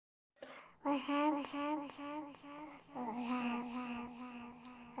Hi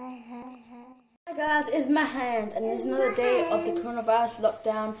guys, it's my hands, and it's another day of the coronavirus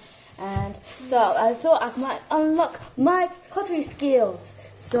lockdown, and so I thought I might unlock my pottery skills.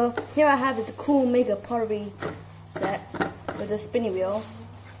 So here I have the cool mega pottery set with a spinny wheel.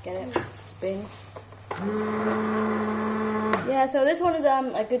 Get it? Spins. Yeah, so this one is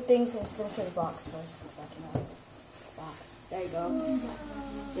a good thing. So let's look at the box first. Box. There you go.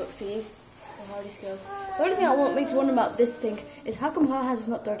 Look, see? The pottery skills. The only thing I want makes me wonder about this thing is how come her hands is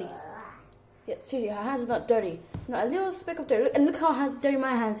not dirty? Yeah, seriously, her hands are not dirty. Not a little speck of dirt. And look how dirty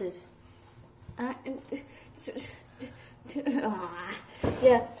my hands is.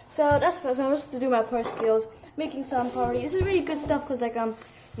 Yeah, so that's what I'm supposed to do my pottery skills. Making some pottery. This is really good stuff because like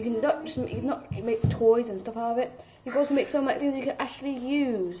you can not just make toys and stuff out of it. You can also make some like things you can actually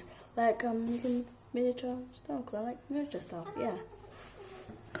use. Like you can miniature stuff. Cause I like miniature stuff. Yeah.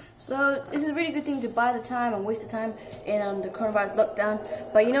 So this is a really good thing to buy the time and waste the time in the coronavirus lockdown.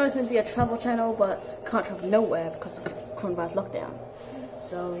 But you know it's meant to be a travel channel, but can't travel nowhere because it's the coronavirus lockdown.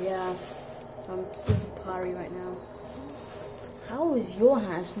 So yeah, so I'm just doing some pottery right now. How is your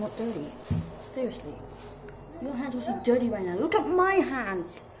hands not dirty? Seriously, your hands must be dirty right now. Look at my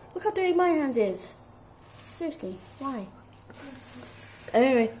hands. Look how dirty my hands is. Seriously, why?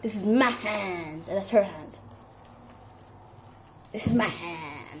 Anyway, this is my hands, and that's her hands. This is my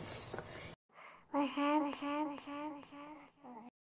hands.